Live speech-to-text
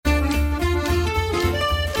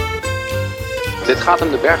Dit gaat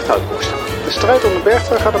hem de bergtrui kosten. De strijd om de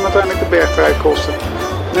bergtrui gaat hem uiteindelijk de bergtrui kosten.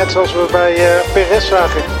 Net zoals we bij Perez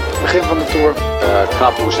zagen, begin van de Tour.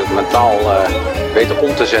 Knap hoe ze het mentaal weten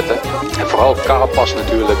om te zetten. En vooral Carapaz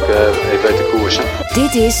natuurlijk heeft weten koersen.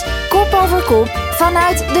 Dit is Kop over Kop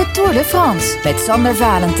vanuit de Tour de France. Met Sander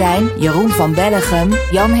Valentijn, Jeroen van Bellegem,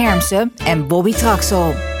 Jan Hermsen en Bobby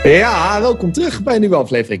Traxel. Ja, welkom terug bij een nieuwe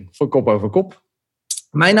aflevering van Kop over Kop.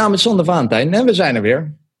 Mijn naam is Sander Valentijn en we zijn er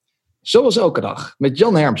weer. Zoals elke dag met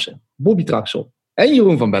Jan Hermsen, Bobby Traxel en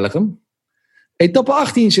Jeroen van Bellegem. Etappe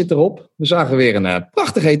 18 zit erop. We zagen weer een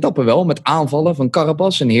prachtige etappe wel, met aanvallen van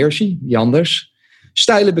Carapaz en Hirschi, Janders.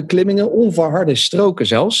 Steile beklimmingen, onverharde stroken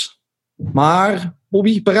zelfs. Maar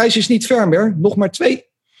Bobby, Parijs is niet ver meer. Nog maar twee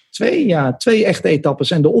echte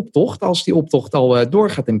etappes en de optocht, als die optocht al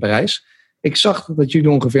doorgaat in Parijs. Ik zag dat jullie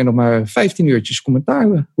ongeveer nog maar 15 uurtjes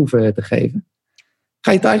commentaar hoeven te geven.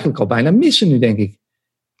 Ga je het eigenlijk al bijna missen nu, denk ik?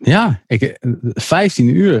 Ja, 15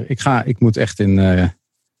 uur. Ik moet echt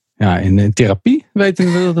in therapie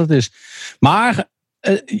weten wat dat is. Maar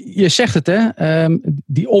je zegt het, hè,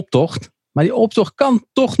 die optocht. Maar die optocht kan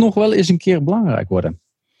toch nog wel eens een keer belangrijk worden.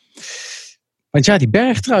 Want ja, die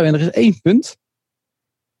bergtrui en er is 1 punt.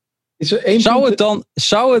 Is er 1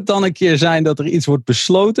 Zou het dan een keer zijn dat er iets wordt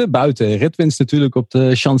besloten, buiten ritwinst natuurlijk op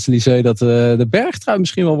de Champs-Élysées, dat de bergtrui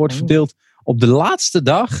misschien wel wordt verdeeld op de laatste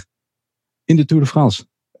dag in de Tour de France?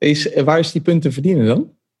 Waar is die punt te verdienen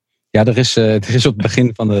dan? Ja, er is op het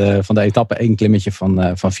begin van de etappe 1 klimmetje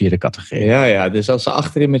van 4e categorie. Ja, dus als ze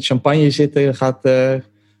achterin met champagne zitten, gaat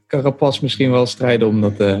Carapaz misschien wel strijden om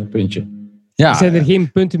dat puntje. Ja, zijn er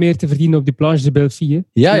geen punten meer te verdienen op die Planche de Belfië?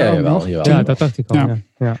 Jawel. Ja, dat dacht ik al.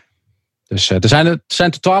 Ja. Dus er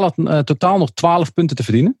zijn totaal nog 12 punten te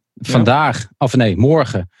verdienen.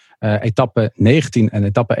 Morgen etappe 19 en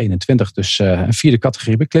etappe 21. Dus een 4e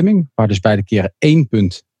categorie beklimming. Waar dus beide keren 1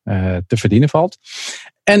 punt te verdienen valt.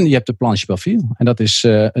 En je hebt de Planche Belfië. En dat is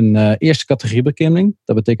een eerste categorie beklimming.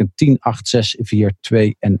 Dat betekent 10, 8, 6, 4,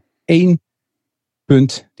 2 en 1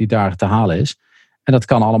 punt die daar te halen is. En dat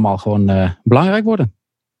kan allemaal gewoon belangrijk worden.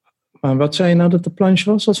 Maar wat zei je nou dat de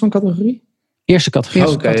Planche was? Wat voor categorie? Eerste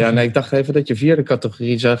categorie. Oké, ik dacht even dat je 4e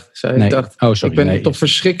categorie zag. Nee. Ik dacht, ik ben toch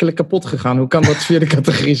verschrikkelijk kapot gegaan. Hoe kan dat 4e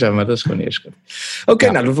categorie zijn? Maar dat is gewoon eerste categorie.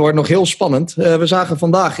 Oké, nou dat wordt nog heel spannend. We zagen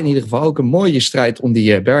vandaag in ieder geval ook een mooie strijd om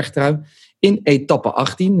die bergtrui. In etappe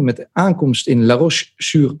 18 met de aankomst in La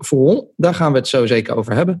Roche-sur-Foron. Daar gaan we het zo zeker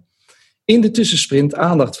over hebben. In de tussensprint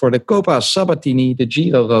aandacht voor de Coppa Sabatini, de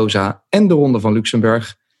Giro Rosa en de Ronde van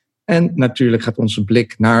Luxemburg. En natuurlijk gaat onze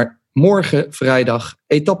blik naar morgen vrijdag,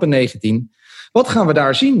 etappe 19. Wat gaan we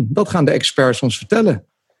daar zien? Dat gaan de experts ons vertellen.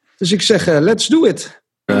 Dus ik zeg, let's do it.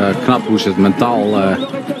 Knap hoe ze het mentaal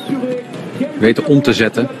weten om te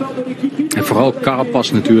zetten. En vooral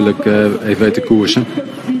Carapaz natuurlijk heeft weten koersen.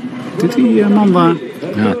 Dit die man daar.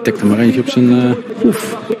 Ja, tikt er maar eentje op zijn...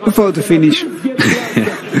 Een fotofinish.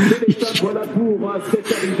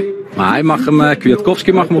 Maar hij mag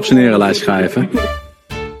Kwiatkowski mag hem op zijn erenlijst schrijven.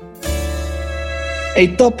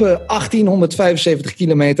 Etappe 1875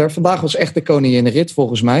 kilometer. Vandaag was echt de koninginrit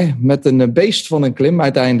volgens mij. Met een beest van een klim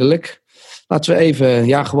uiteindelijk. Laten we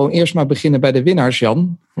even gewoon eerst maar beginnen bij de winnaars,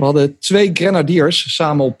 Jan. We hadden 2 grenadiers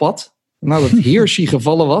samen op pad. Nadat Hirschi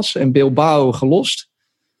gevallen was en Bilbao gelost.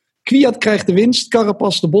 Kwiat krijgt de winst,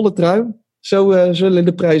 Carapaz de bolletrui. Zo zullen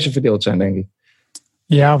de prijzen verdeeld zijn, denk ik.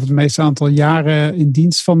 Ja, of het meeste aantal jaren in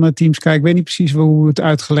dienst van teams. Kijk, ik weet niet precies hoe het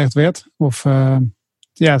uitgelegd werd. Of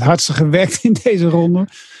het hardste gewerkt in deze ronde.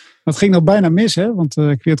 Maar het ging nog bijna mis, hè? Want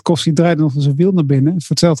Kwiatkowski draaide nog zijn wiel naar binnen. Het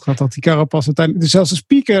verteld gaat dat die Carapaz uiteindelijk... Dus zelfs de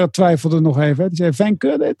speaker twijfelde nog even. Hè? Die zei,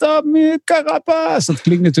 vainqueur d'étape met Carapaz. Dat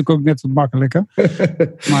klinkt natuurlijk ook net wat makkelijker.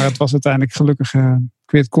 Maar het was uiteindelijk gelukkig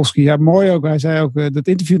Kwiatkowski. Ja, mooi ook. Hij zei ook, dat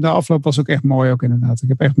interview na afloop was ook echt mooi ook inderdaad. Ik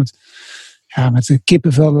heb echt met de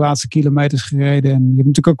kippenvel de laatste kilometers gereden. En je hebt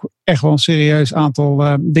natuurlijk ook echt wel een serieus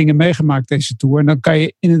aantal dingen meegemaakt deze Tour. En dan kan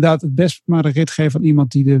je inderdaad het best maar de rit geven aan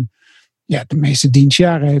iemand die de meeste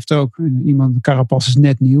dienstjaren heeft ook. Carapaz is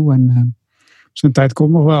net nieuw en zijn tijd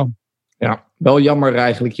komt nog wel. Ja, wel jammer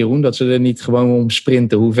eigenlijk, Jeroen, dat ze er niet gewoon om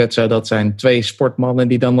sprinten. Hoe vet zou dat zijn? 2 sportmannen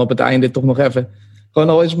die dan op het einde toch nog even... Gewoon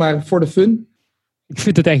al eens maar voor de fun. Ik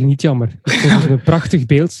vind het eigenlijk niet jammer. Het is een prachtig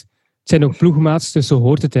beeld. Het zijn ook ploegmaats, dus zo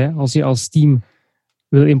hoort het. Hè. Als je als team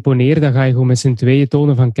wil imponeren, dan ga je gewoon met z'n tweeën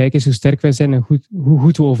tonen van kijk eens hoe sterk wij zijn en hoe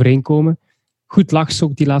goed we overeenkomen. Goed lachs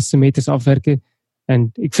ook die laatste meters afwerken. En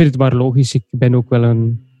ik vind het maar logisch. Ik ben ook wel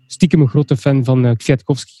een grote fan van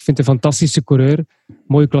Kwiatkowski. Ik vind het een fantastische coureur.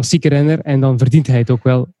 Mooie klassieke renner. En dan verdient hij het ook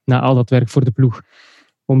wel na al dat werk voor de ploeg.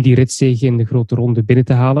 Om die ritzege in de grote ronde binnen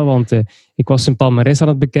te halen. Want ik was zijn palmares aan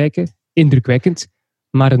het bekijken. Indrukwekkend.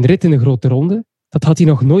 Maar een rit in de grote ronde, dat had hij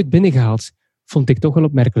nog nooit binnengehaald. vond ik toch wel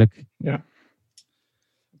opmerkelijk. Ja.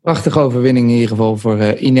 Prachtige overwinning in ieder geval voor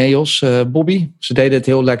Ineos. Bobby, ze deden het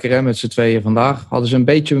heel lekker hè, met z'n tweeën vandaag. Hadden ze een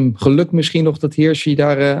beetje geluk misschien nog dat Hirschi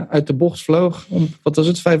daar uit de bocht vloog? Om, wat was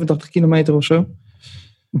het, 85 kilometer of zo?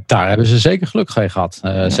 Daar hebben ze zeker geluk mee gehad.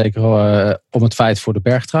 Zeker om het feit voor de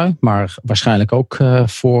bergtrui. Maar waarschijnlijk ook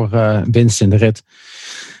voor winst in de rit.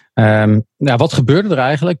 Wat gebeurde er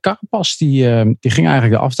eigenlijk? Carapaz die ging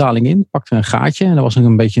eigenlijk de afdaling in. Pakte een gaatje. En er was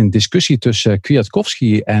een beetje een discussie tussen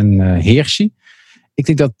Kwiatkowski en Hirschi. Ik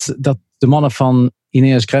denk dat de mannen van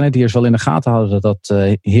Ineos Grenadiers wel in de gaten hadden dat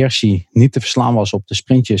Hirschi niet te verslaan was op de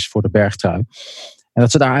sprintjes voor de bergtrui. En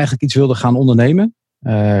dat ze daar eigenlijk iets wilden gaan ondernemen.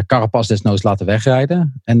 Carapaz desnoods laten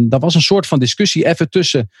wegrijden. En dat was een soort van discussie even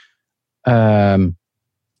tussen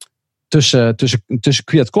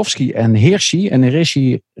Kwiatkowski en Hirschi. En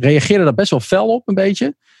Hirschi reageerde daar best wel fel op een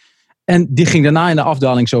beetje. En die ging daarna in de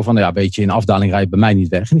afdaling zo van, weet je, in de afdaling rijdt bij mij niet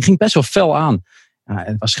weg. En die ging best wel fel aan. Ja,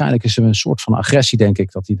 en waarschijnlijk is er een soort van agressie, denk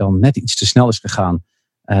ik, dat hij dan net iets te snel is gegaan.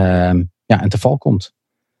 En te val komt.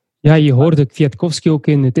 Ja, je hoorde Kwiatkowski ook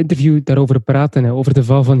in het interview daarover praten, over de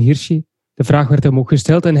val van Hirschi. De vraag werd hem ook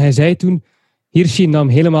gesteld en hij zei toen, Hirschi nam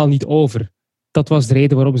helemaal niet over. Dat was de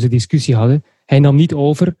reden waarom ze discussie hadden. Hij nam niet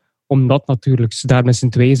over, omdat natuurlijk ze daar met z'n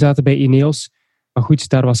tweeën zaten bij Ineos. Maar goed,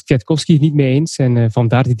 daar was Kwiatkowski het niet mee eens en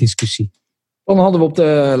vandaar die discussie. Dan hadden we op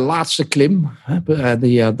de laatste klim,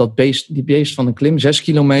 die beest van een klim, 6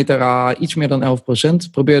 kilometer, iets meer dan 11%.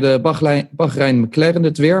 Probeerde Bahrein McLaren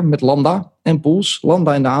het weer met Landa en Poels.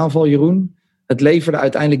 Landa in de aanval, Jeroen. Het leverde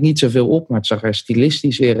uiteindelijk niet zoveel op, maar het zag er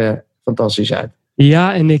stilistisch weer fantastisch uit.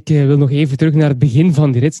 Ja, en ik wil nog even terug naar het begin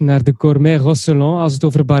van die rit, naar de Courmayeur-Rosselin, als het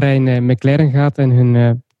over Bahrein McLaren gaat en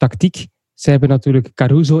hun tactiek. Zij hebben natuurlijk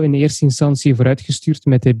Caruso in eerste instantie vooruitgestuurd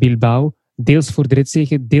met de Bilbao. Deels voor de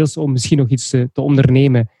ritzege, deels om misschien nog iets te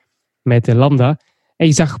ondernemen met Landa. En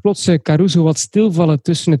je zag plots Caruso wat stilvallen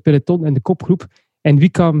tussen het peloton en de kopgroep. En wie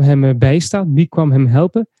kwam hem bijstaan? Wie kwam hem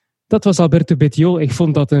helpen? Dat was Alberto Bettiol. Ik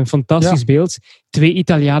vond dat een fantastisch beeld. 2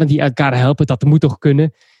 Italianen die elkaar helpen, dat moet toch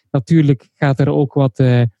kunnen. Natuurlijk gaat er ook wat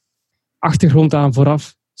achtergrond aan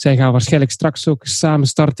vooraf. Zij gaan waarschijnlijk straks ook samen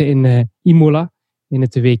starten in Imola, in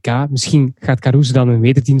het WK. Misschien gaat Caruso dan een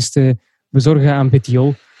wederdienst bezorgen aan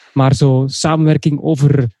Bettiol. Maar zo samenwerking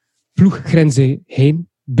over ploeggrenzen heen,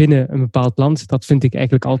 binnen een bepaald land, dat vind ik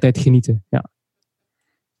eigenlijk altijd genieten. Ja.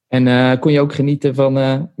 En kon je ook genieten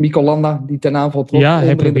van Mikel Landa, die ten aanval trok? Ja,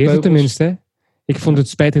 hij probeerde het tenminste. Hè. Ik vond het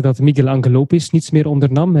spijtig dat Miguel Angel Lopez niets meer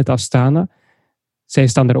ondernam met Astana. Zij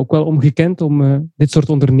staan er ook wel om gekend om dit soort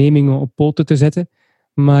ondernemingen op poten te zetten.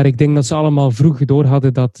 Maar ik denk dat ze allemaal vroeg door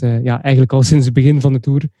hadden dat, eigenlijk al sinds het begin van de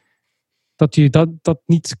Tour, dat je dat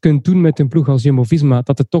niet kunt doen met een ploeg als Jumbo-Visma.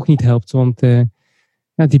 Dat het toch niet helpt. Want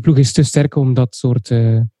die ploeg is te sterk om dat soort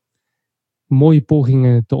mooie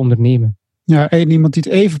pogingen te ondernemen. Ja, iemand die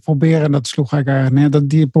het even probeerde, en dat sloeg eigenlijk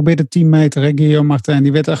die probeerde 10 meter, Guillaume Martin.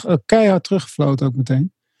 Die werd echt keihard teruggefloten ook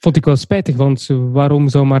meteen. Vond ik wel spijtig, want waarom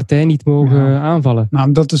zou Martin niet mogen aanvallen?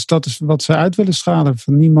 Nou, dat is wat ze uit willen stralen.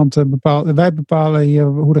 Van niemand wij bepalen hier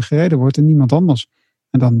hoe er gereden wordt en niemand anders.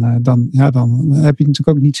 En dan heb je natuurlijk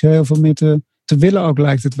ook niet zo heel veel meer te willen, ook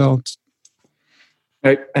lijkt het wel.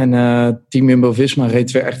 Nee, en Team Jumbo-Visma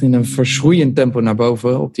reed weer echt in een verschroeiend tempo naar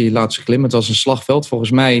boven op die laatste klim. Het was een slagveld.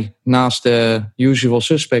 Volgens mij naast de usual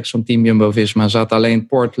suspects van Team Jumbo-Visma zaten alleen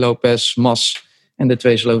Port, Lopez, Mas en de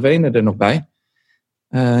 2 Slovenen er nog bij.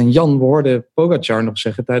 Jan, we hoorden Pogacar nog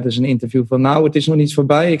zeggen tijdens een interview van het is nog niet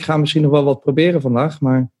voorbij. Ik ga misschien nog wel wat proberen vandaag.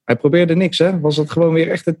 Maar hij probeerde niks, hè? Was het gewoon weer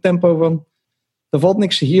echt het tempo van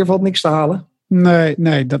hier valt niks te halen?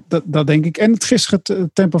 Nee, dat denk ik. En gisteren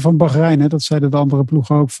het tempo van Bahrein, hè, dat zeiden de andere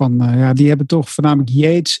ploegen ook van. Die hebben toch voornamelijk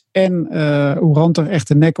Yates en Uranter echt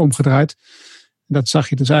de nek omgedraaid. Dat zag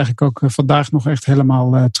je dus eigenlijk ook vandaag nog echt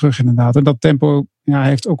helemaal terug inderdaad. En dat tempo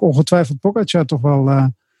heeft ook ongetwijfeld Pogacar toch wel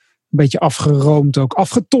een beetje afgeroomd ook.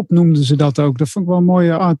 Afgetopt noemden ze dat ook. Dat vond ik wel een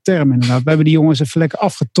mooie term inderdaad. We hebben die jongens even lekker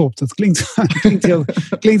afgetopt. Dat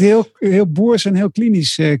klinkt heel boers en heel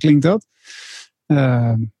klinisch klinkt dat.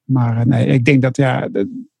 Maar ik denk dat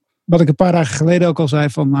wat ik een paar dagen geleden ook al zei,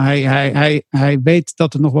 van hij weet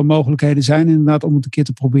dat er nog wel mogelijkheden zijn inderdaad om het een keer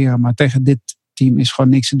te proberen. Maar tegen dit team is gewoon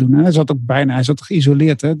niks te doen. En hij zat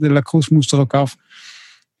geïsoleerd. Hè? De La Cruz moest er ook af.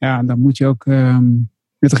 Ja, dan moet je ook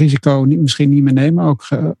met risico misschien niet meer nemen. Ook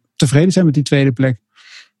tevreden zijn met die tweede plek.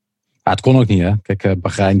 Ja, het kon ook niet, hè. Kijk,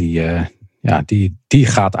 Bahrein die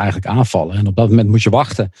gaat eigenlijk aanvallen. En op dat moment moet je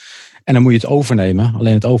wachten. En dan moet je het overnemen.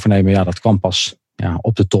 Alleen het overnemen, dat kwam pas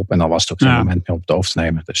op de top. En dan was het ook zo'n moment meer op het over te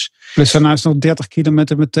nemen. Dus daarna is nog 30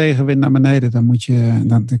 kilometer met tegenwind naar beneden. Dan moet je...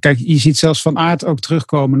 Kijk, je ziet zelfs Van Aert ook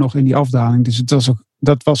terugkomen nog in die afdaling. Dus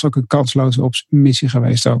dat was ook een kansloze missie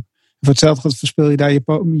geweest ook. Voor hetzelfde geld verspil je daar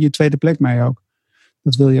je tweede plek mee ook.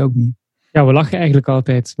 Dat wil je ook niet. Ja, we lachen eigenlijk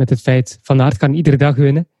altijd met het feit Van Aert kan iedere dag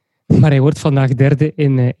winnen. Maar hij wordt vandaag derde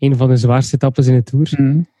in een van de zwaarste etappes in de Tour.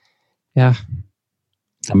 Mm. Ja.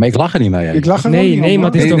 Maar ik lach er niet mee. Ik lach er ook Nee, niet om,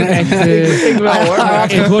 maar het is toch echt... Ik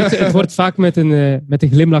wel hoor. Het wordt vaak met een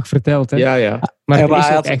glimlach verteld. Hè? Ja. Maar Ja, het maar is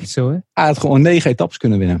hij ook had- echt zo. Hè? Hij had gewoon 9 etappes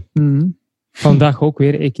kunnen winnen. Mm. Vandaag ook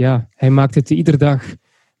weer. Hij maakt het iedere dag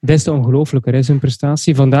des te ongelooflijker, hè, zijn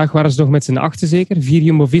prestatie. Vandaag waren ze nog met z'n achten zeker. 4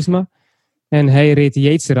 Jumbo-Visma. En hij reed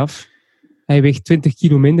Yates eraf. Hij weegt 20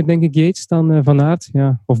 kilo minder, denk ik, Yates, dan Van Aert.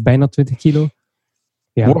 Ja, of bijna 20 kilo.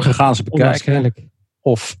 Ja, Morgen gaan ze bekijken onwaarschijnlijk.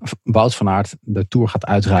 of Wout van Aert de Tour gaat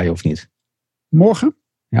uitrijden of niet. Morgen?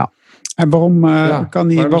 Ja. En waarom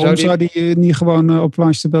waarom zou die niet gewoon op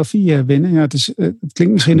Planche de Belleville winnen? Ja, het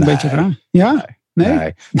klinkt misschien een beetje raar. Ja?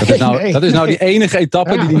 Nee? Dat is nou die enige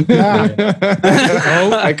etappe die...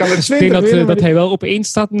 Hij kan het Ik 20 denk winnen. dat hij wel op 1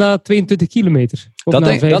 staat na 22 kilometer. Of na Dat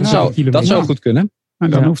 25 kilometer. zou goed kunnen. En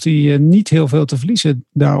dan Ja. hoeft hij niet heel veel te verliezen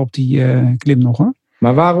daar op die klim nog hoor.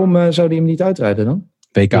 Maar waarom zou hij hem niet uitrijden dan?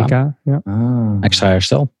 WK, WK, ja. extra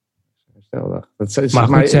herstel. Dat is, Maar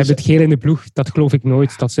goed, ze hebben het geel in de ploeg. Dat geloof ik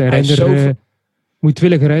nooit. Dat ze een Hij is renner zo-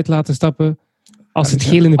 moedwillig eruit laten stappen. Als ze het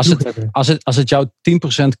geel in de ploeg hebben. Als het jou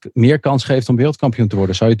 10% meer kans geeft om wereldkampioen te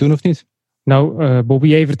worden, zou je het doen of niet? Nou, Bobby,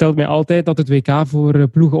 jij vertelt mij altijd dat het WK voor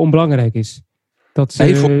ploegen onbelangrijk is. Dat ze,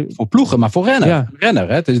 Nee, voor ploegen, maar voor renner. Ja. Renner,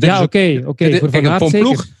 hè? Dus dit ja, is ook- oké. Voor Van Aert voor een zeker.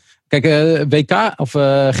 ploeg. Kijk, WK of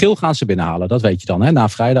geel gaan ze binnenhalen. Dat weet je dan. Hè? Na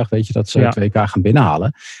vrijdag weet je dat ze het WK gaan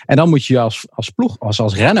binnenhalen. En dan moet je als ploeg,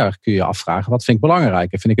 als renner kun je afvragen. Wat vind ik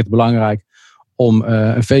belangrijk? En vind ik het belangrijk om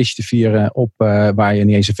een feestje te vieren waar je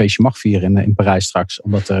niet eens een feestje mag vieren in Parijs straks.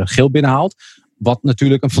 Omdat er geel binnenhaalt. Wat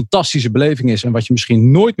natuurlijk een fantastische beleving is. En wat je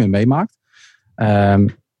misschien nooit meer meemaakt.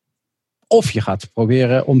 Of je gaat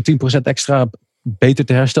proberen om 10% extra beter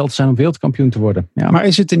te hersteld te zijn om wereldkampioen te worden. Ja. Maar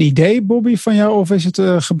is het een idee, Bobby, van jou? Of is het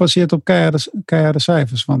gebaseerd op keiharde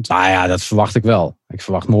cijfers? Want Nou ja, dat verwacht ik wel. Ik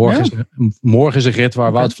verwacht morgen is een rit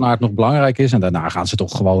waar Wout van Aert nog belangrijk is. En daarna gaan ze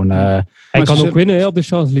toch gewoon... Hij Maar kan ze ook winnen hè, op de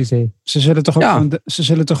Champs-Élysées. ze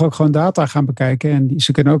zullen toch ook gewoon data gaan bekijken. En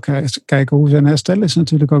ze kunnen ook kijken hoe zijn herstel is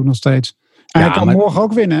natuurlijk ook nog steeds. En hij kan morgen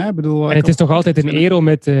ook winnen. Hè? Ik bedoel, En het is toch altijd een eer om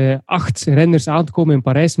met 8 renners aan te komen in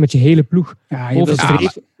Parijs met je hele ploeg. Ja,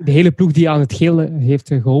 De hele ploeg die aan het geel heeft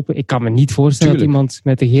geholpen. Ik kan me niet voorstellen dat iemand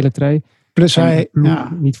met de gele trui plus hij...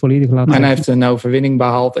 niet volledig laat En hij heeft een overwinning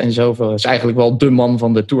behaald en zoveel. Hij is eigenlijk wel de man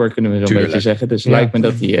van de Tour, kunnen we zo'n beetje zeggen. Dus het lijkt me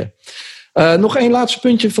dat hij... nog één laatste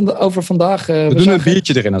puntje over vandaag. We doen een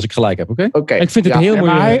biertje erin als ik gelijk heb, oké? Oké. Ik vind het een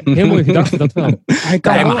heel mooie gedachte, dat wel. Hij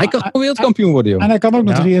kan gewoon wereldkampioen worden, joh. En hij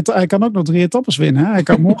kan ook nog 3 etappes winnen. Hè? Hij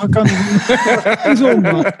kan morgen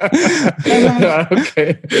zondag. Ja,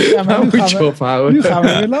 oké. Ja, maar Nou moet je ophouden.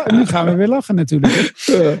 nu gaan we weer lachen natuurlijk.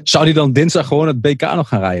 Zou hij dan dinsdag gewoon het BK nog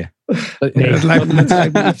gaan rijden? Nee. Dat lijkt me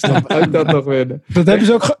niet. Ook dat nog winnen.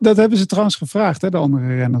 Dat hebben ze trouwens gevraagd, hè, de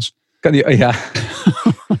andere renners. Kan die, ja,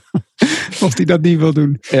 Of die dat niet wil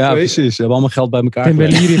doen. ja, precies. Ze hebben allemaal geld bij elkaar. Tim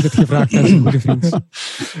Bellier heeft het gevraagd aan zijn goede vriend.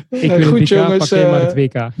 Ik wil Goed, het WK, jongens, pak jij maar het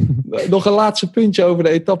WK. Nog een laatste puntje over de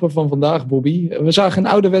etappe van vandaag, Bobby. We zagen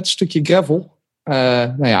een ouderwets stukje gravel.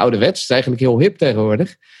 Ouderwets, het is eigenlijk heel hip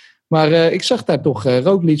tegenwoordig. Maar ik zag daar toch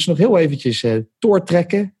Roglic nog heel eventjes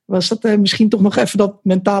doortrekken. Was dat misschien toch nog even dat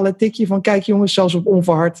mentale tikje van... Kijk jongens, zelfs op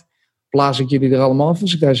onverhard blaas ik jullie er allemaal af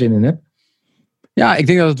als ik daar zin in heb. Ja, ik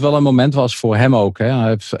denk dat het wel een moment was voor hem ook. Hè. Hij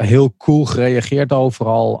heeft heel cool gereageerd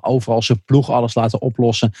overal zijn ploeg alles laten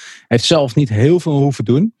oplossen. Hij heeft zelf niet heel veel hoeven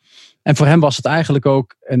doen. En voor hem was het eigenlijk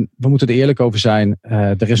ook, en we moeten er eerlijk over zijn,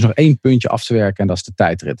 er is nog 1 puntje af te werken en dat is de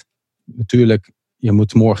tijdrit. Natuurlijk, je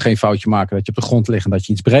moet morgen geen foutje maken dat je op de grond ligt en dat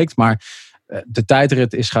je iets breekt. Maar de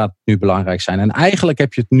tijdrit gaat nu belangrijk zijn. En eigenlijk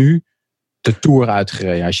heb je het nu de Tour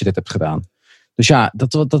uitgereden als je dit hebt gedaan. Dus ja,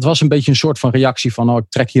 dat was een beetje een soort van reactie van... ik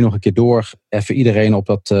trek hier nog een keer door. Even iedereen op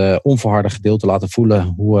dat onverharde gedeelte laten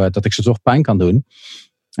voelen... dat ik ze toch pijn kan doen.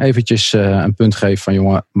 Eventjes een punt geven van...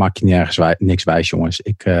 jongen, maak je nergens niks wijs, jongens.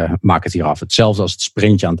 Ik maak het hier af. Hetzelfde als het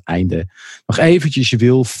sprintje aan het einde. Nog eventjes je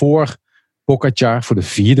wil voor Pogačar voor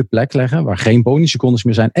de 4e plek leggen... waar geen bonussecondes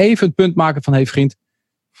meer zijn. Even het punt maken van... hey vriend,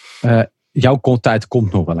 jouw tijd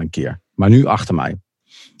komt nog wel een keer. Maar nu achter mij.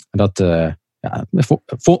 En dat... Ja,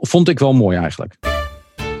 vond ik wel mooi eigenlijk.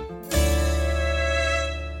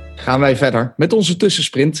 Gaan wij verder met onze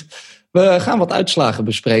tussensprint. We gaan wat uitslagen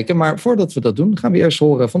bespreken. Maar voordat we dat doen, gaan we eerst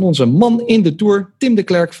horen van onze man in de Tour. Tim de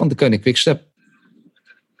Klerk van de Koning Quickstep.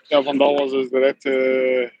 Ja, vandaag was dus direct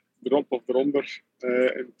erop of eronder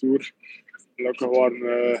in de Tour. Gelukkig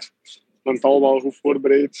waren mentaal wel goed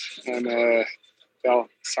voorbereid. En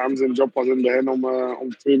Sam zijn job was in het begin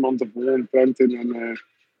om 2 man te volgen, Trentin en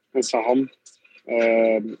Saham.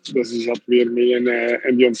 Dus die zat weer mee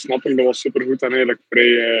in die ontsnapping. Dat was supergoed en eigenlijk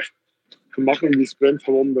vrij gemakkelijk die sprint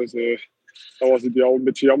gewonnen. Dus dat was ideaal. Een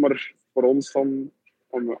beetje jammer voor ons dan,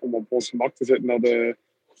 om op ons gemak te zitten. Dat het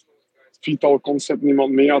Vital concept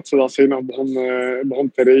niemand mee had, zodat hij nog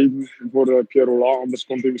begon te rijden voor Pierre Rolland. Anders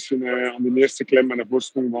kon hij misschien aan de eerste klim met een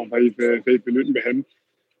voorsprong van 5 minuten beginnen.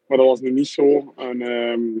 Maar dat was nu niet zo.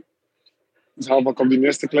 En zelf ik op die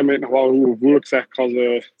eerste klim nog wel een goed gevoel. Ik zeg, ik ga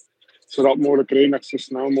zo rap mogelijk rijden, dat ik zo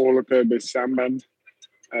snel mogelijk bij Sam ben.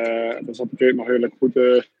 Dus dat ik nog redelijk goed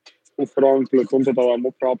vooral in het peloton totdat we hem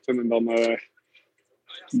opraapten. En dan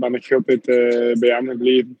ben ik heel tijd bij hem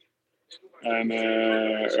gebleven. En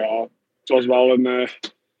ja, het was wel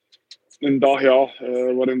een dag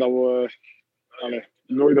waarin dat we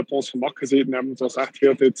nooit op ons gemak gezeten hebben. Het was echt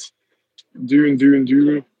heel tijd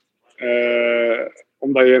duwen.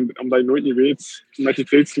 Omdat je nooit niet weet met die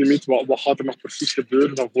tijdslimiet wat gaat er nog precies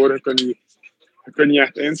gebeuren. Van voren kun je niet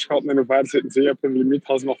echt inschatten in hoeverre zitten zij op een limiet.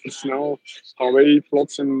 Gaan ze nog versnellen, gaan wij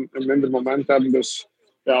plots een minder moment hebben. Dus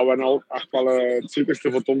ja, we hebben al echt wel het zekerste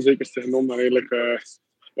voor het onzekerste genomen. En eigenlijk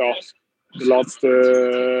de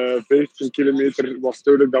laatste 15 kilometer was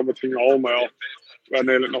duidelijk dat we het gingen halen. Maar ja, we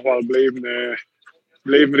hebben eigenlijk nog wel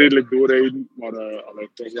blijven redelijk doorrijden. Maar het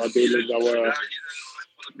was wel duidelijk dat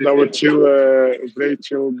we vrij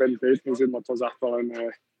chill bij de tijd gaan zitten. Maar het was echt wel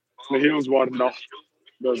een heel zware dag.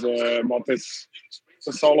 Dus, maar het is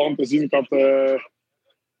zalig om te zien. Ik had de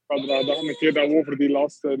andere keer dat we over die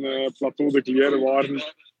laatste plateau de Glière waren,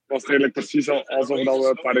 was het eigenlijk precies alsof dat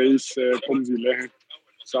we Parijs konden zien liggen.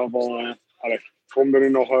 Zelf al, komt er nu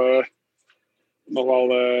nog wel,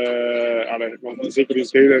 zeker in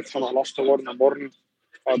Zweden, het gaat nog lastig worden. En morgen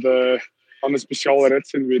gaat een speciale rit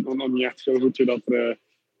zijn. Ik weet nog niet echt heel goed hoe dat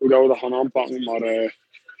we dat gaan aanpakken, maar het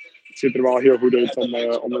ziet er wel heel goed uit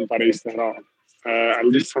om in Parijs te gaan. En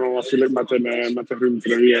liefst van ons natuurlijk met de groene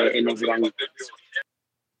trui in ons rang.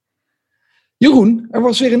 Jeroen, er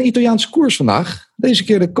was weer een Italiaanse koers vandaag. Deze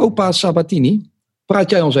keer de Coppa Sabatini. Praat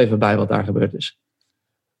jij ons even bij wat daar gebeurd is?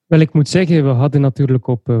 Wel, ik moet zeggen, we hadden natuurlijk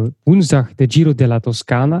op woensdag de Giro della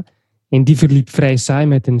Toscana. En die verliep vrij saai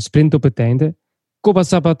met een sprint op het einde. Coppa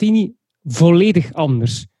Sabatini, volledig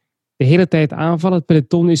anders. De hele tijd aanvallen. Het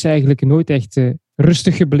peloton is eigenlijk nooit echt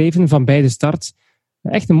rustig gebleven van beide starts.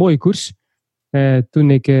 Echt een mooie koers.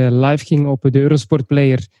 Toen ik live ging op de Eurosport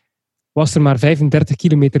Player, was er maar 35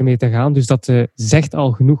 kilometer mee te gaan. Dus dat zegt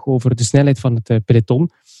al genoeg over de snelheid van het peloton.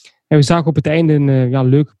 En we zagen op het einde een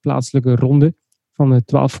leuke plaatselijke ronde van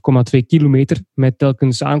 12,2 kilometer met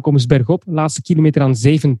telkens aankomst bergop. Laatste kilometer aan 7%.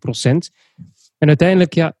 En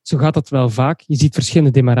uiteindelijk, zo gaat dat wel vaak. Je ziet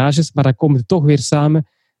verschillende demarages, maar dan komen we toch weer samen.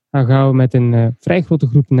 Dan gaan we met een vrij grote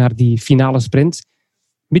groep naar die finale sprint.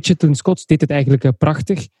 Mitchelton Scott deed het eigenlijk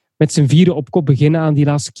prachtig. Met zijn vieren op kop beginnen aan die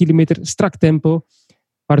laatste kilometer. Strak tempo.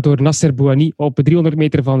 Waardoor Nasser Bouhanni op 300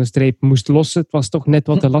 meter van de streep moest lossen. Het was toch net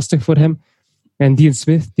wat te lastig voor hem. En Dean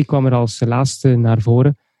Smith die kwam er als laatste naar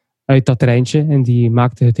voren uit dat treintje. En die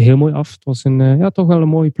maakte het heel mooi af. Het was toch wel een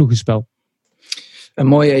mooi ploegenspel. Een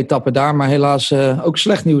mooie etappe daar, maar helaas ook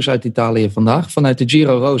slecht nieuws uit Italië vandaag. Vanuit de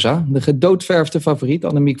Giro Rosa. De gedoodverfde favoriet,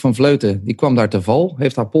 Annemiek van Vleuten, die kwam daar te val.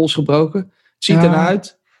 Heeft haar pols gebroken. Het ziet er naar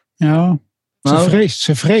uit. Ja,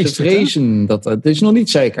 ze vrezen dat. Het is nog niet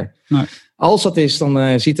zeker. Nee. Als dat is,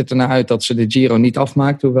 dan ziet het er naar uit dat ze de Giro niet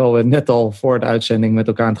afmaakt. Hoewel we net al voor de uitzending met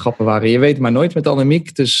elkaar aan het grappen waren. Je weet maar nooit met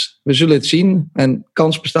Annemiek, dus we zullen het zien. En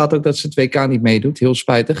kans bestaat ook dat ze het WK niet meedoet. Heel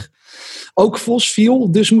spijtig. Ook Vos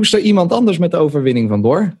viel, dus moest er iemand anders met de overwinning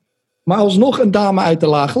vandoor. Maar alsnog een dame uit de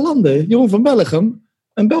lage landen. Jeroen van Bellegem,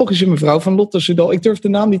 een Belgische mevrouw van Lotto Soudal. Ik durf de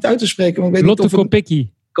naam niet uit te spreken. Maar ik weet Lotte niet of Kopecky.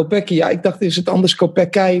 Kopecky, ja, ik dacht, is het anders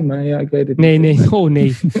Kopecky? Maar ja, ik weet het niet. Nee. Oh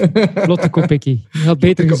nee. Lotte Kopecky. Je had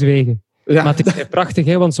beter gezwegen. Ja. Maar het is prachtig,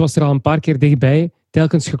 hè, want ze was er al een paar keer dichtbij.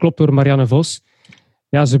 Telkens geklopt door Marianne Vos.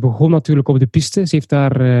 Ja, ze begon natuurlijk op de piste. Ze heeft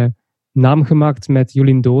daar naam gemaakt met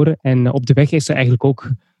Jolien Doren. En op de weg is ze eigenlijk ook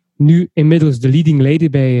nu inmiddels de leading lady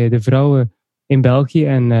bij de vrouwen in België.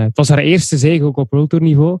 En het was haar eerste zege ook op World Tour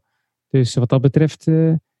niveau. Dus wat dat betreft,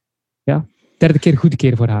 derde goede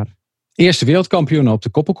keer voor haar. Eerste wereldkampioen op de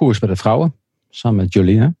koppelkoers bij de vrouwen. Samen met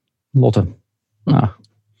Jolien, Lotte. Nou,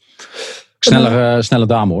 snelle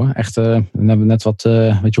dame hoor. Echt, dan hebben we net wat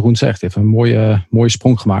Jeroen zegt. Heeft een mooie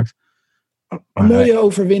sprong gemaakt. Een mooie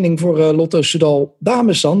overwinning voor Lotto Soudal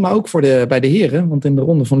dames dan, maar ook bij de heren. Want in de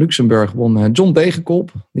ronde van Luxemburg won John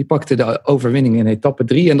Degenkolb. Die pakte de overwinning in etappe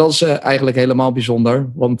 3. En dat is eigenlijk helemaal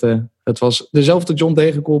bijzonder. Want het was dezelfde John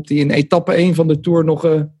Degenkolb die in etappe 1 van de Tour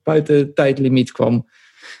nog buiten het tijdlimiet kwam.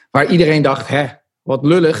 Waar iedereen dacht, wat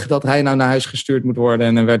lullig dat hij nou naar huis gestuurd moet worden.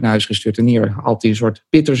 En hij werd naar huis gestuurd. En hier haalt hij een soort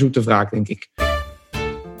bitterzoete wraak, denk ik.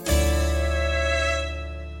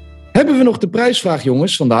 Hebben we nog de prijsvraag,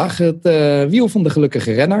 jongens, vandaag. Het wiel van de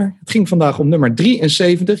gelukkige renner. Het ging vandaag om nummer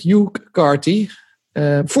 73, Hugh Carty.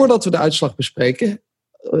 Voordat we de uitslag bespreken,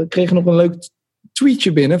 kregen we nog een leuk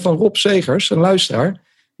tweetje binnen van Rob Segers, een luisteraar.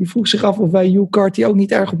 Die vroeg zich af of wij Hugh Carty ook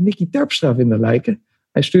niet erg op Nicky Terpstra vinden lijken.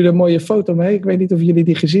 Hij stuurde een mooie foto mee. Ik weet niet of jullie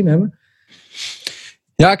die gezien hebben.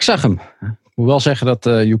 Ja, ik zag hem. Ik moet wel zeggen dat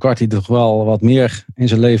Hugh Carty toch wel wat meer in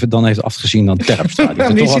zijn leven dan heeft afgezien dan Terpstra. Die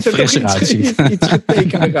er toch wat frisser uitziet. Iets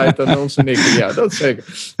getekener uit dan onze Nicky. Ja, dat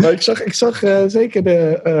zeker. Maar ik zag zeker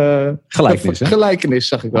de gelijkenis,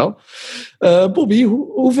 zag ik wel. Bobby,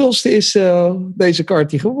 hoeveelste is deze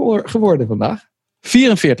Carty geworden vandaag?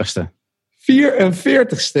 44ste.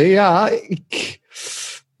 44ste, ja.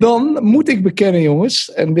 Dan moet ik bekennen,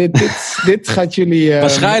 jongens. En dit gaat jullie...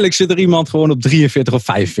 Waarschijnlijk zit er iemand gewoon op 43 of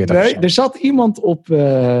 45. Nee, er zat iemand op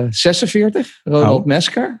 46. Ronald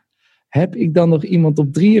Mesker. Heb ik dan nog iemand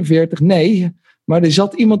op 43? Nee. Maar er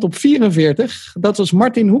zat iemand op 44. Dat was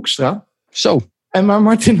Martin Hoekstra. Zo. Maar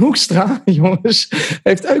Martin Hoekstra, jongens,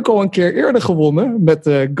 heeft ook al een keer eerder gewonnen met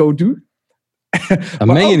Gaudu. Dat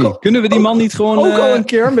meen je niet. Kunnen we die man niet gewoon... Ook al een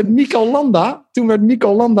keer met Mikel Landa. Toen werd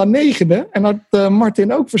Mikel Landa 9e. En had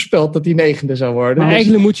Martin ook voorspeld dat hij 9e zou worden. Maar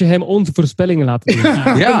eigenlijk moet je hem onze voorspellingen laten doen.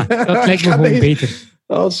 Ja. Dat lijkt me gewoon beter.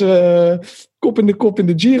 Als we kop in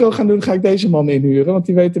de Giro gaan doen, ga ik deze man inhuren. Want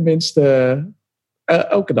die weet tenminste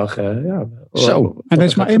elke dag. Zo. En er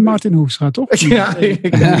is maar één Martin Hoefstra, toch? Ja,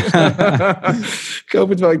 ik hoop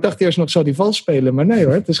het wel. Ik dacht eerst nog, zou die vals spelen? Maar nee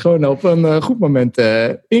hoor, het is gewoon op een goed moment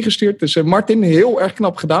ingestuurd. Dus Martin, heel erg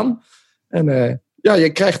knap gedaan. En je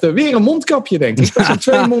krijgt weer een mondkapje, denk ik. Dat zijn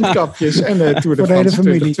 2 mondkapjes en Tour de France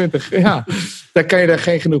 2020. Ja, daar kan je er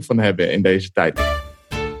geen genoeg van hebben in deze tijd.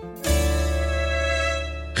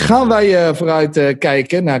 Gaan wij vooruit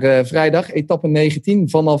kijken naar vrijdag, etappe 19.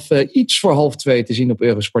 Vanaf iets voor 1:30 te zien op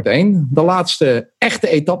Eurosport 1. De laatste echte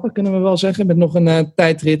etappe, kunnen we wel zeggen. Met nog een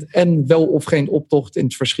tijdrit en wel of geen optocht in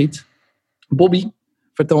het verschiet. Bobby,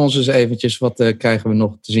 vertel ons eens eventjes, wat krijgen we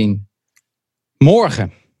nog te zien?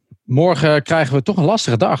 Morgen krijgen we toch een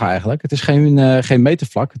lastige dag eigenlijk. Het is geen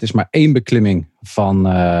metervlak. Het is maar 1 beklimming van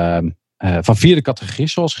 4e categorie,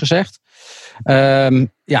 zoals gezegd.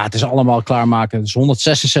 Het is allemaal klaarmaken. Het is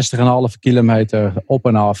 166,5 kilometer op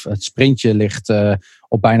en af. Het sprintje ligt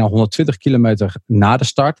op bijna 120 kilometer na de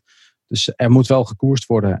start. Dus er moet wel gekoerst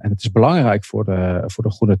worden. En het is belangrijk voor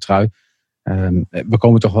de groene trui. We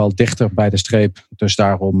komen toch wel dichter bij de streep. Dus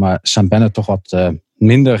daarom Sam Bennett toch wat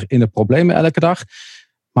minder in de problemen elke dag.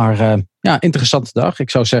 Maar interessante dag. Ik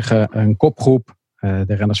zou zeggen een kopgroep.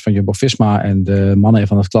 De renners van Jumbo-Visma en de mannen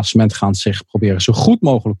van het klassement gaan zich proberen zo goed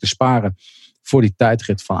mogelijk te sparen voor die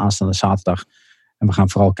tijdrit van aanstaande zaterdag. En we gaan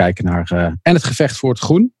vooral kijken naar en het gevecht voor het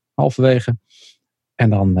groen, halverwege. En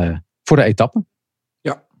dan voor de etappe.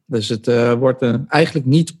 Ja, dus het wordt eigenlijk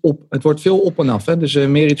niet op. Het wordt veel op en af. Hè? Dus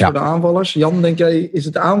meer iets voor de aanvallers. Jan, denk jij, is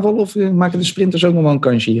het aanval of maken de sprinters ook nog wel een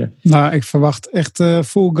kansje hier? Nou, ik verwacht echt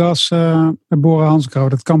full gas met Bora Hansgrohe.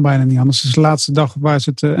 Dat kan bijna niet anders. Het is de laatste dag waar ze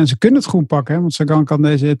het... en ze kunnen het groen pakken. Hè? Want Sagan kan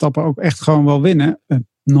deze etappe ook echt gewoon wel winnen.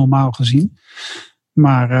 Normaal gezien.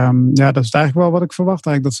 Maar dat is eigenlijk wel wat ik verwacht.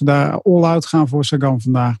 Eigenlijk dat ze daar all-out gaan voor Sagan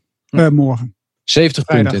vandaag. Morgen. 70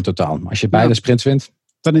 punten in totaal. Als je beide sprints wint.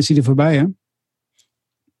 Dan is hij er voorbij, hè?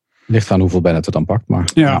 Ligt aan hoeveel Bennett het dan pakt. Maar,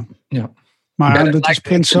 ja. Maar Bennett, de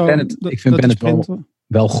sprint zo... Ik vind Bennett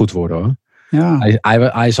wel goed worden, hoor. Ja.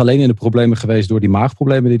 Hij is alleen in de problemen geweest door die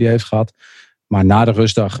maagproblemen die hij heeft gehad. Maar na de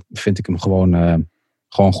rustdag vind ik hem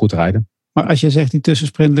gewoon goed rijden. Maar als je zegt die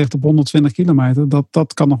tussensprint ligt op 120 kilometer,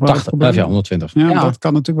 dat kan nog wel 80, een probleem. Ja, 120. Ja, dat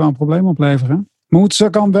kan natuurlijk wel een probleem opleveren. Maar moet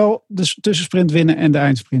Sagan wel de tussensprint winnen en de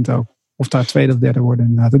eindsprint ook? Of daar tweede of derde worden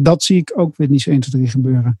inderdaad. Dat zie ik ook weer niet zo 1, 2, 3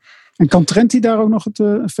 gebeuren. En kan Trentin daar ook nog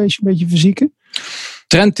het feestje een beetje verzieken?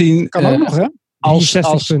 Trentin kan ook nog, hè?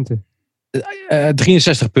 63 punten.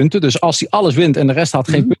 63 punten. Dus als hij alles wint en de rest had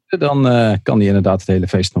geen punten, dan kan hij inderdaad het hele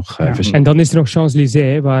feest nog verzieken. En dan is er nog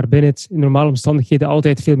Champs-Élysées, waar Bennett in normale omstandigheden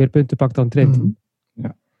altijd veel meer punten pakt dan Trentin.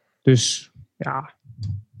 Ja. Dus ja.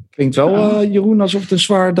 Klinkt wel, Jeroen, alsof het een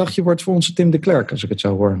zwaar dagje wordt voor onze Tim de Klerk, als ik het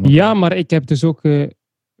zo hoor. Ja, maar ik heb dus ook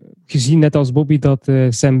gezien, net als Bobby, dat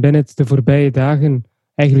Sam Bennett de voorbije dagen,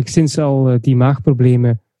 eigenlijk sinds al die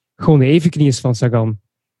maagproblemen, gewoon de evenknie is van Sagan.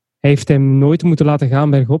 Hij heeft hem nooit moeten laten gaan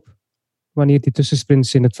bergop, wanneer die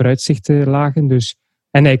tussensprints in het vooruitzicht lagen. Dus,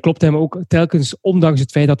 en hij klopte hem ook telkens, ondanks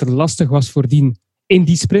het feit dat het lastig was voordien in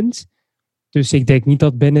die sprint. Dus ik denk niet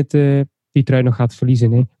dat Bennett die trui nog gaat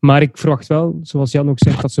verliezen. Hè. Maar ik verwacht wel, zoals Jan ook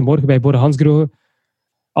zegt, dat ze morgen bij Bora Hansgrohe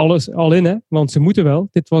alles al in. Hè, want ze moeten wel.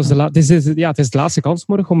 Het is de laatste kans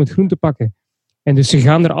morgen om het groen te pakken. En dus ze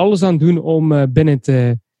gaan er alles aan doen om Bennett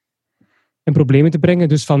in problemen te brengen.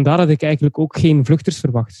 Dus vandaar dat ik eigenlijk ook geen vluchters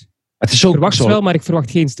verwacht. Het is ook verwacht wel, maar ik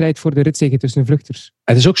verwacht geen strijd voor de ritzege tussen de vluchters.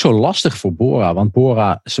 Het is ook zo lastig voor Bora. Want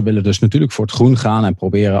Bora, ze willen dus natuurlijk voor het groen gaan en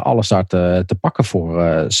proberen alles daar te pakken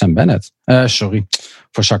voor Sam Bennett.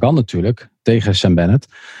 Voor Sagan natuurlijk, tegen Sam Bennett.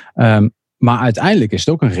 Maar uiteindelijk is het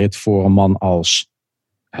ook een rit voor een man als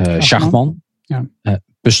Schachman. Ja.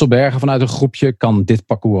 Pustelbergen vanuit een groepje kan dit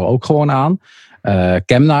parcours ook gewoon aan.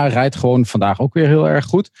 Kemna rijdt gewoon vandaag ook weer heel erg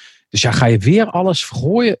goed. Dus ga je weer alles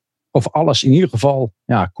vergooien? Of alles in ieder geval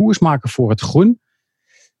koers maken voor het groen?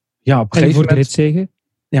 Ja, op een gegeven voor moment, de ritzege?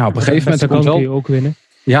 Ja, op een gegeven moment komt wel. Kun je ook winnen.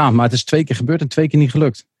 Ja, maar het is 2 keer gebeurd en 2 keer niet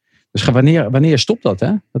gelukt. Dus wanneer stopt dat?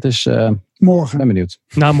 Hè? Dat is. Morgen. Ben benieuwd.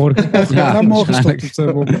 Na morgen. Na morgen stopt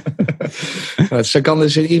het. Sagan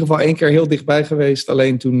is in ieder geval 1 keer heel dichtbij geweest.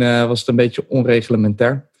 Alleen toen was het een beetje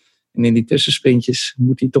onreglementair. En in die tussenspintjes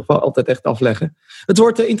moet hij toch wel altijd echt afleggen. Het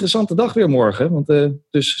wordt een interessante dag weer morgen. Want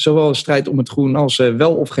dus zowel een strijd om het groen als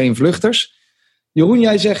wel of geen vluchters. Jeroen,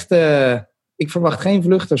 jij zegt ik verwacht geen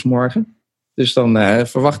vluchters morgen. Dus dan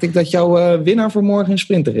verwacht ik dat jouw winnaar voor morgen een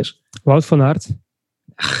sprinter is. Wout van Aert.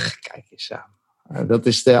 Ach, kijk eens aan. Dat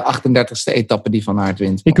is de 38e etappe die Van Aert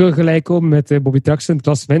wint. Ik wil gelijk komen met Bobby Traxel in het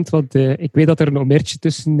klassement. Want ik weet dat er een omertje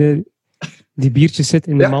tussen die biertjes zit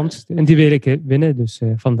in de mand. En die wil ik winnen. Dus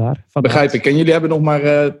vandaar. Begrijp ik. En jullie hebben nog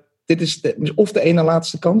maar... dit is of de ene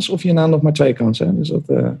laatste kans, of hierna nog maar 2 kansen. Hè? Dus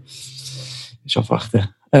dat is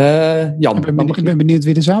afwachten. Jan. Ik ben benieuwd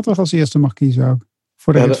wie de zaterdag als eerste mag kiezen ook.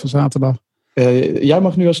 Voor de rit van zaterdag. Jij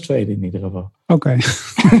mag nu als tweede in ieder geval. Oké.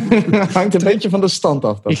 Hangt een beetje van de stand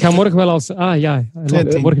af. Ik ga morgen wel als...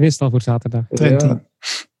 morgen is het al voor zaterdag. Trentin.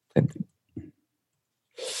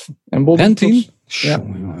 En Bob? Trentin? Ja,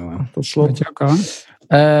 tot slot.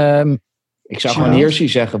 Ik zou gewoon Hirschi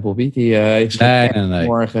zeggen, Bobby. Die is nee.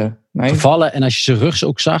 morgen... gevallen. En als je zijn rug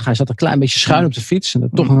ook zag, hij zat een klein beetje schuin op de fiets. En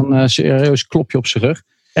toch een serieus klopje op zijn rug.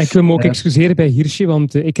 Ik wil me ook excuseren bij Hirschi,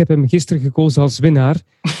 want ik heb hem gisteren gekozen als winnaar.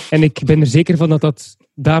 En ik ben er zeker van dat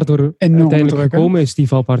daardoor uiteindelijk gekomen is, die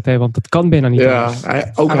valpartij. Want dat kan bijna niet. Ja,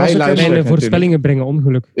 hij mijn voorspellingen brengen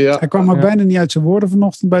ongeluk. Ja. Hij kwam ook bijna niet uit zijn woorden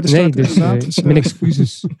vanochtend bij de start. Nee, dus mijn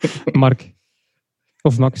excuses. Mark.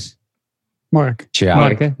 Of Max. Mark.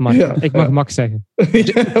 Mark, hè? Mark. Ja. Ik mag Max zeggen.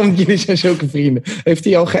 Want jullie zijn zulke vrienden. Heeft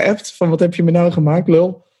hij al geappt van wat heb je me nou gemaakt,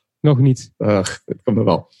 lul? Nog niet. Ach, dat kan er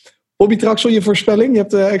wel. Bobby Traxel, je voorspelling? Je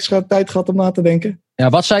hebt extra tijd gehad om na te denken. Ja,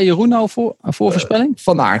 wat zei Jeroen nou voor voorspelling?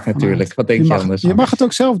 Van Aert natuurlijk. Wat denk je anders? Je mag het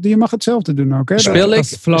ook zelf. Je mag hetzelfde doen ook. Hè?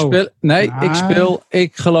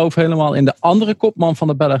 Ik geloof helemaal in de andere kopman van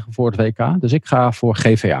de Belgen voor het WK. Dus ik ga voor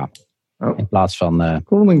GVA. In plaats van...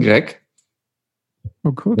 Colin Greg.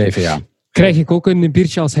 Ook goed. GVA. Krijg ik ook een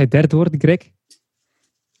biertje als hij derde wordt, Greg?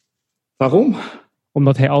 Waarom?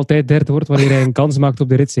 Omdat hij altijd derde wordt wanneer hij een kans maakt op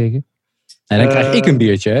de ritzege. En dan krijg ik een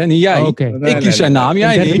biertje, hè? Niet jij. Ik kies zijn naam,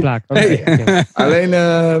 jij niet. Okay. Alleen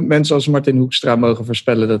mensen als Martin Hoekstra mogen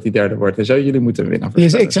voorspellen dat hij derde wordt. En zo, jullie moeten winnen.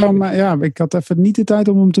 Ik had even niet de tijd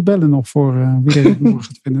om hem te bellen nog voor wie er morgen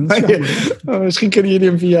gaat vinden. Dat is misschien kunnen jullie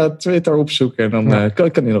hem via Twitter opzoeken. En dan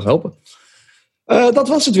kan hij nog helpen. Dat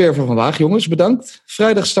was het weer voor vandaag, jongens. Bedankt.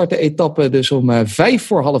 Vrijdag start de etappe dus om 1:55,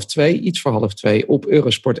 iets voor 1:30 op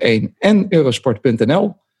Eurosport 1 en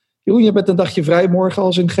Eurosport.nl. Jeroen, je bent een dagje vrij morgen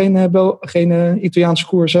als in geen Italiaanse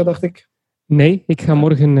koers, hè, dacht ik? Nee, ik ga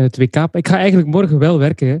morgen het WK... Ik ga eigenlijk morgen wel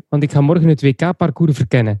werken, hè, want ik ga morgen het WK-parcours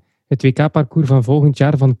verkennen. Het WK-parcours van volgend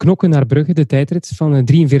jaar van Knokke naar Brugge, de tijdrit van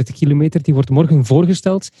 43 kilometer, die wordt morgen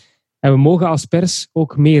voorgesteld. En we mogen als pers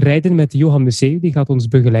ook mee rijden met Johan Museeuw, die gaat ons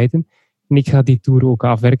begeleiden. En ik ga die Tour ook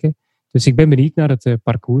afwerken. Dus ik ben benieuwd naar het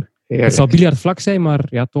parcours. Heerlijk. Het zal biljartvlak zijn, maar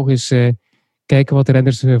ja, toch eens kijken wat de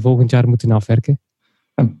renners volgend jaar moeten afwerken.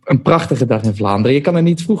 Een prachtige dag in Vlaanderen. Je kan er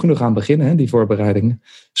niet vroeg genoeg aan beginnen, hè, die voorbereidingen.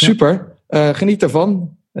 Super. Geniet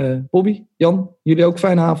ervan. Bobby, Jan, jullie ook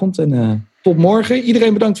fijne avond. En tot morgen.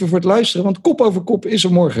 Iedereen bedankt weer voor het luisteren. Want Kop over Kop is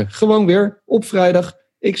er morgen gewoon weer op vrijdag.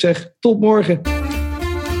 Ik zeg tot morgen.